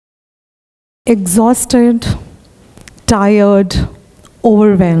exhausted, tired,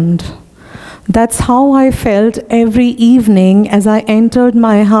 overwhelmed. That's how I felt every evening as I entered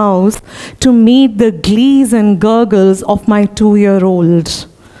my house to meet the glees and gurgles of my 2-year-old.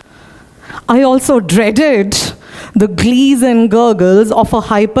 I also dreaded the glees and gurgles of a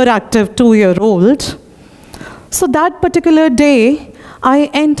hyperactive 2-year-old. So that particular day,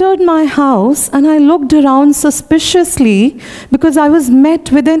 I entered my house and I looked around suspiciously because I was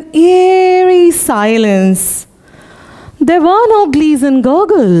met with an eerie silence. There were no glees and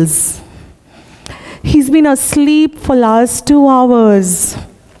gurgles. He's been asleep for last 2 hours,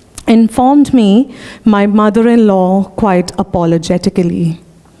 informed me my mother-in-law quite apologetically.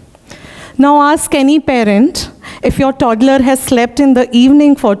 Now ask any parent, if your toddler has slept in the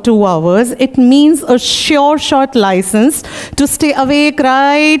evening for 2 hours, it means a sure shot license to stay awake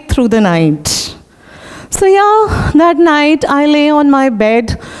right through the night. So yeah, that night I lay on my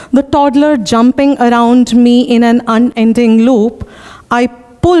bed, the toddler jumping around me in an unending loop. I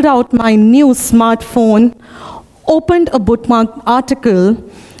pulled out my new smartphone, opened a bookmark article,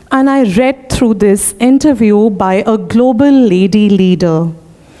 and I read through this interview by a global lady leader.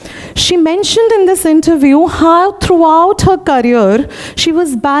 She mentioned in this interview how throughout her career, she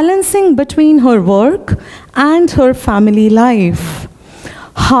was balancing between her work and her family life.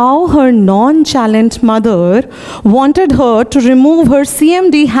 How her nonchalant mother wanted her to remove her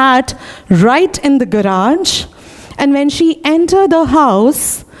CMD hat right in the garage. And when she entered the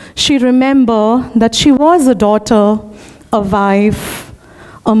house, she remembered that she was a daughter, a wife,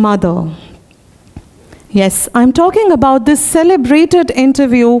 a mother. Yes, I'm talking about this celebrated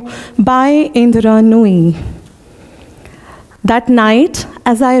interview by Indira Nooyi. That night,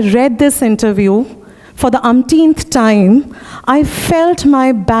 as I read this interview for the umpteenth time, I felt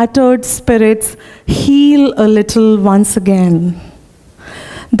my battered spirits heal a little once again.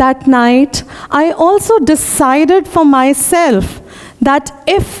 That night, I also decided for myself that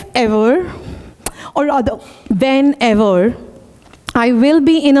if ever, or rather whenever, I will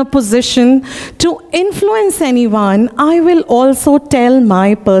be in a position to influence anyone, I will also tell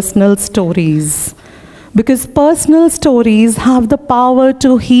my personal stories. Because personal stories have the power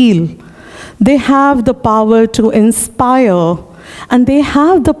to heal. They have the power to inspire. And they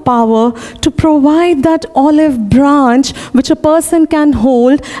have the power to provide that olive branch which a person can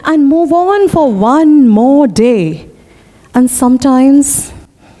hold and move on for one more day. And sometimes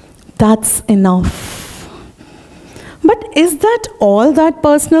that's enough. But is that all that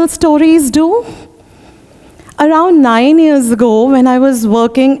personal stories do? Around 9 years ago, when I was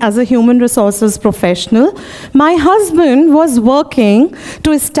working as a human resources professional, my husband was working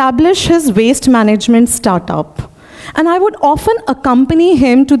to establish his waste management startup. And I would often accompany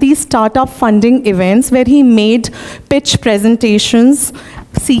him to these startup funding events where he made pitch presentations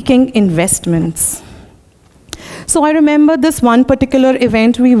seeking investments. So I remember this one particular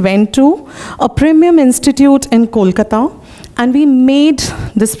event we went to, a premium institute in Kolkata, and we made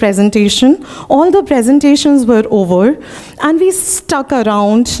this presentation. All the presentations were over, and we stuck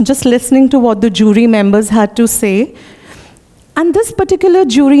around just listening to what the jury members had to say. And this particular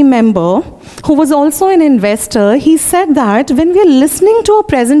jury member, who was also an investor, he said that when we are listening to a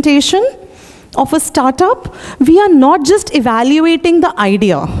presentation of a startup, we are not just evaluating the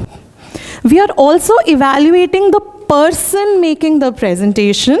idea. We are also evaluating the person making the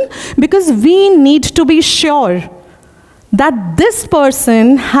presentation because we need to be sure that this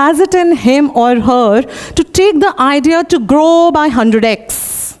person has it in him or her to take the idea to grow by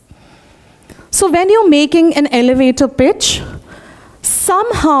 100x. So when you're making an elevator pitch,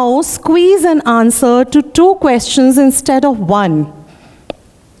 somehow squeeze an answer to 2 questions instead of 1.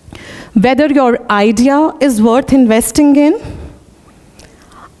 Whether your idea is worth investing in.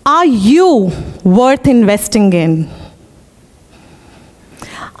 Are you worth investing in?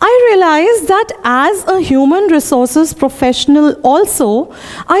 I realized that as a human resources professional also,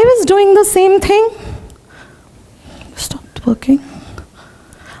 I was doing the same thing. Stopped working.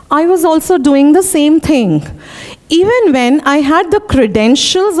 I was also doing the same thing. Even when I had the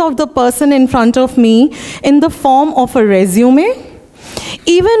credentials of the person in front of me in the form of a resume,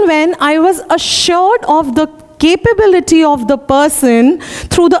 even when I was assured of the capability of the person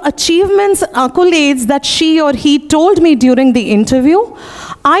through the achievements, accolades that she or he told me during the interview,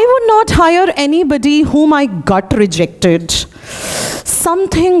 I would not hire anybody whom I gut rejected.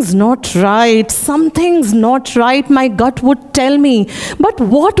 Something's not right, something's not right, my gut would tell me. But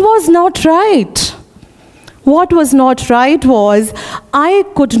what was not right? What was not right was I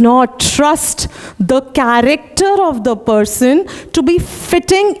could not trust the character of the person to be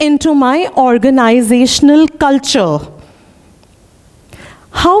fitting into my organizational culture.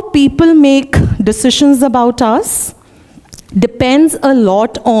 How people make decisions about us depends a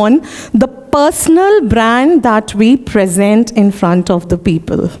lot on the personal brand that we present in front of the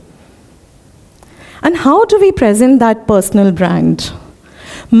people. And how do we present that personal brand?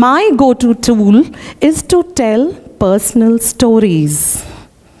 My go-to tool is to tell personal stories.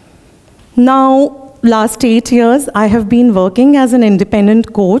 Now, last 8 years, I have been working as an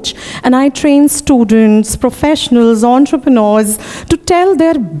independent coach, and I train students, professionals, entrepreneurs to tell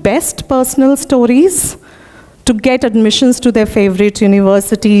their best personal stories, to get admissions to their favorite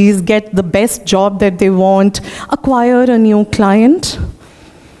universities, get the best job that they want, acquire a new client.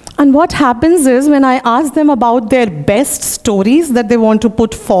 And what happens is, when I ask them about their best stories that they want to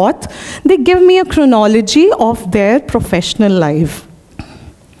put forth, they give me a chronology of their professional life.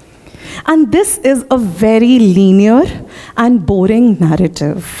 And this is a very linear and boring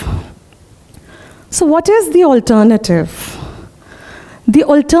narrative. So what is the alternative? The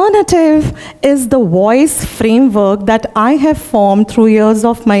alternative is the V.O.I.C framework that I have formed through years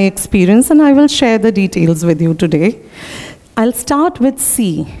of my experience, and I will share the details with you today. I'll start with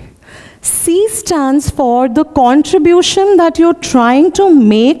C. C stands for the contribution that you're trying to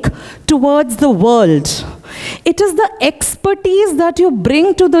make towards the world. It is the expertise that you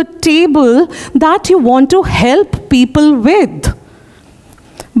bring to the table that you want to help people with.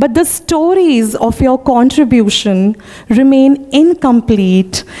 But the stories of your contribution remain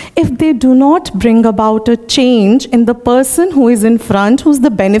incomplete if they do not bring about a change in the person who is in front, who's the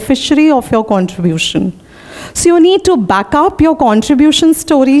beneficiary of your contribution. So you need to back up your contribution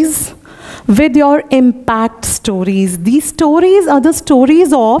stories with your impact stories. These stories are the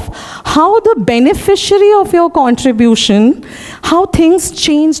stories of how the beneficiary of your contribution, how things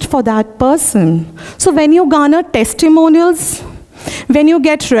changed for that person. So when you garner testimonials, when you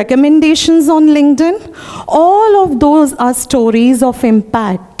get recommendations on LinkedIn, all of those are stories of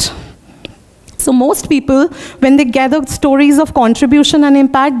impact. So most people, when they gather stories of contribution and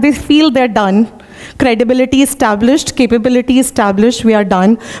impact, they feel they're done. Credibility established, capability established, we are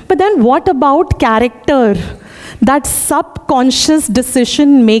done. But then what about character? That subconscious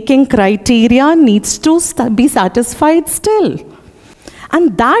decision-making criteria needs to be satisfied still.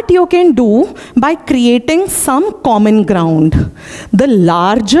 And that you can do by creating some common ground. The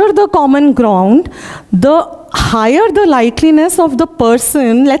larger the common ground, the higher the likeliness of the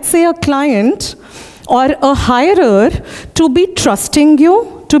person, let's say a client or a hirer, to be trusting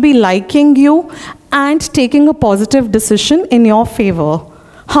you, to be liking you, and taking a positive decision in your favor.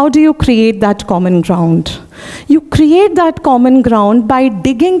 How do you create that common ground? You create that common ground by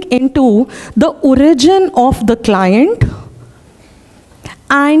digging into the origin of the client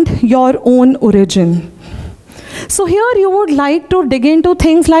and your own origin. So here you would like to dig into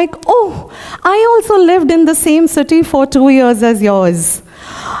things like, oh, I also lived in the same city for 2 years as yours.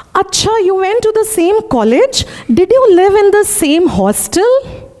 Acha, you went to the same college? Did you live in the same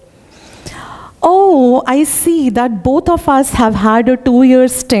hostel? Oh, I see that both of us have had a 2-year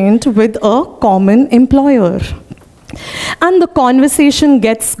stint with a common employer. And the conversation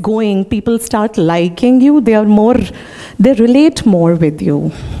gets going. People start liking you. They relate more with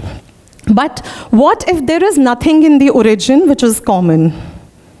you. But what if there is nothing in the origin which is common?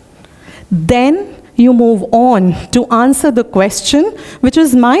 Then you move on to answer the question, which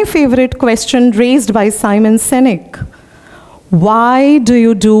is my favorite question raised by Simon Sinek. Why do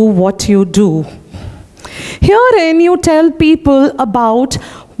you do what you do? Herein you tell people about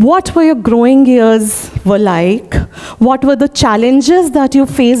what were your growing years were like, what were the challenges that you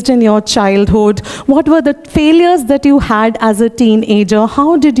faced in your childhood, what were the failures that you had as a teenager,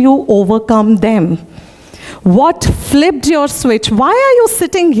 how did you overcome them? What flipped your switch? Why are you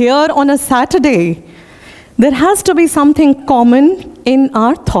sitting here on a Saturday? There has to be something common in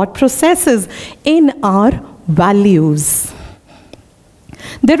our thought processes, in our values.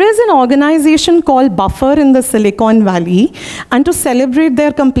 There is an organization called Buffer in the Silicon Valley, and to celebrate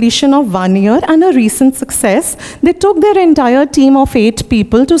their completion of 1 year and a recent success, they took their entire team of 8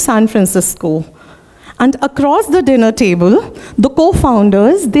 people to San Francisco. And across the dinner table, the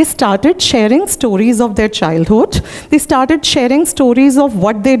co-founders, they started sharing stories of their childhood. They started sharing stories of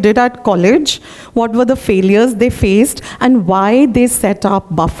what they did at college, what were the failures they faced, and why they set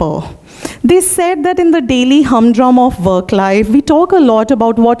up Buffer. They said that in the daily humdrum of work life, we talk a lot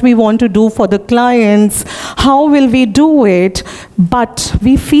about what we want to do for the clients, how will we do it, but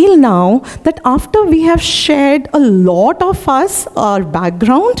we feel now that after we have shared a lot of us, our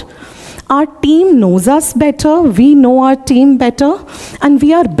background, our team knows us better, we know our team better, and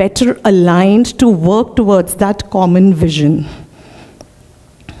we are better aligned to work towards that common vision.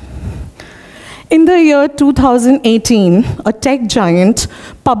 In the year 2018, a tech giant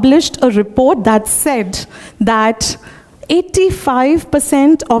published a report that said that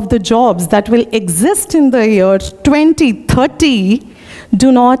 85% of the jobs that will exist in the year 2030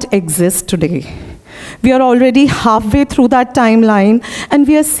 do not exist today. We are already halfway through that timeline, and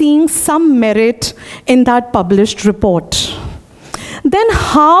we are seeing some merit in that published report. Then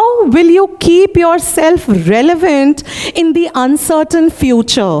how will you keep yourself relevant in the uncertain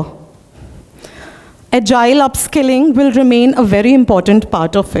future? Agile upskilling will remain a very important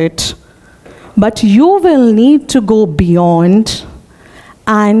part of it. But you will need to go beyond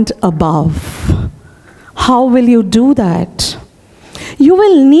and above. How will you do that? You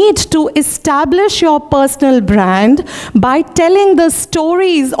will need to establish your personal brand by telling the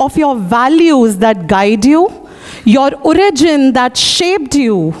stories of your values that guide you, your origin that shaped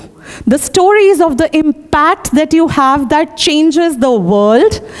you, the stories of the impact that you have that changes the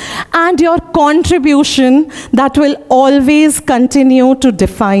world, and your contribution that will always continue to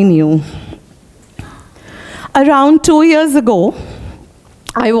define you. Around 2 years ago,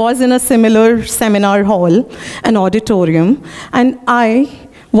 I was in a similar seminar hall, an auditorium, and I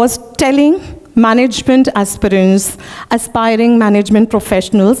was telling management aspirants, aspiring management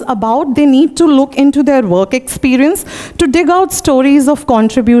professionals about they need to look into their work experience to dig out stories of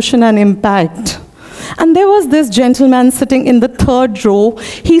contribution and impact. And there was this gentleman sitting in the third row.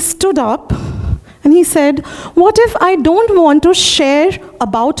 He stood up and he said, "What if I don't want to share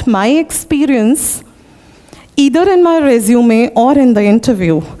about my experience either in my resume or in the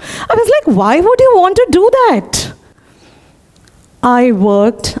interview?" I was like, why would you want to do that? I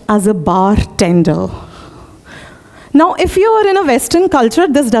worked as a bartender. Now, if you are in a Western culture,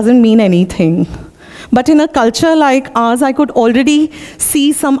 this doesn't mean anything. But in a culture like ours, I could already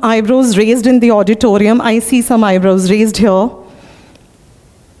see some eyebrows raised in the auditorium. I see some eyebrows raised here.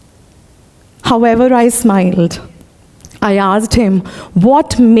 However, I smiled. I asked him,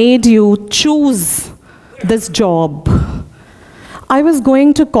 what made you choose this job? I was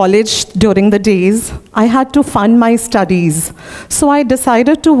going to college during the days. I had to fund my studies. So I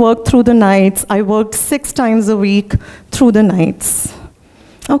decided to work through the nights. I worked 6 times a week through the nights.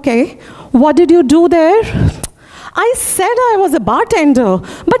 Okay, what did you do there? I said I was a bartender,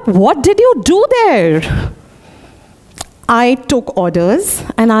 but what did you do there? I took orders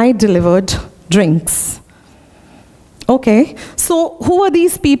and I delivered drinks. Okay, so who were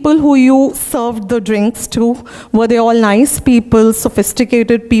these people who you served the drinks to? Were they all nice people,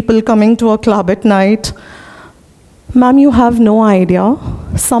 sophisticated people coming to a club at night? Ma'am, you have no idea.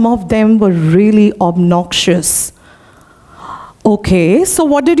 Some of them were really obnoxious. Okay, so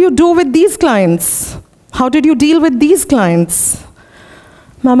what did you do with these clients? How did you deal with these clients?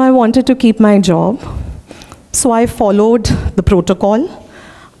 Ma'am, I wanted to keep my job, so I followed the protocol.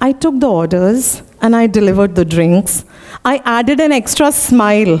 I took the orders and I delivered the drinks. I added an extra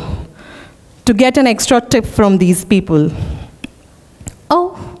smile to get an extra tip from these people.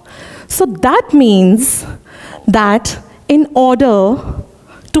 Oh, so that means that in order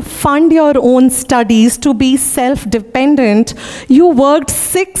to fund your own studies, to be self-dependent, you worked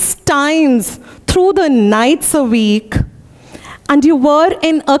 6 times through the nights a week, and you were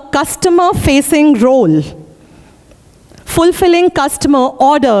in a customer-facing role, fulfilling customer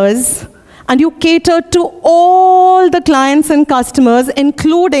orders, and you catered to all the clients and customers,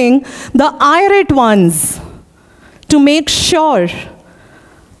 including the irate ones, to make sure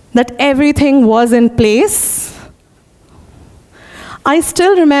that everything was in place. I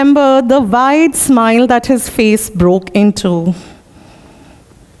still remember the wide smile that his face broke into.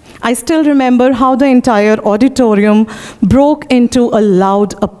 I still remember how the entire auditorium broke into a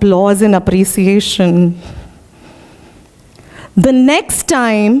loud applause and appreciation. The next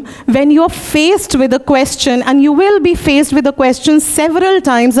time when you're faced with a question, and you will be faced with a question several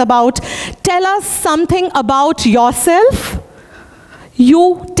times about, tell us something about yourself,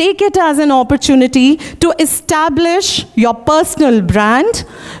 you take it as an opportunity to establish your personal brand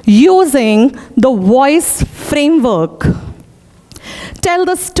using the V.O.I.C framework. Tell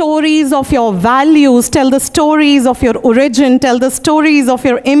the stories of your values, tell the stories of your origin, tell the stories of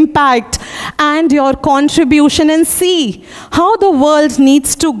your impact and your contribution, and see how the world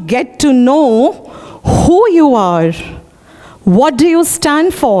needs to get to know who you are, what do you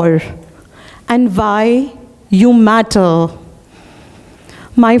stand for, and why you matter.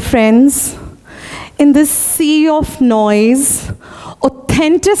 My friends, in this sea of noise,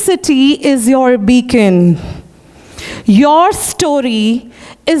 authenticity is your beacon. Your story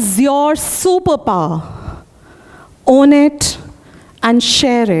is your superpower. Own it and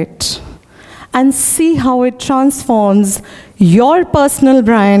share it, and see how it transforms your personal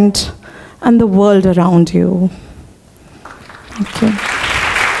brand and the world around you. Thank you.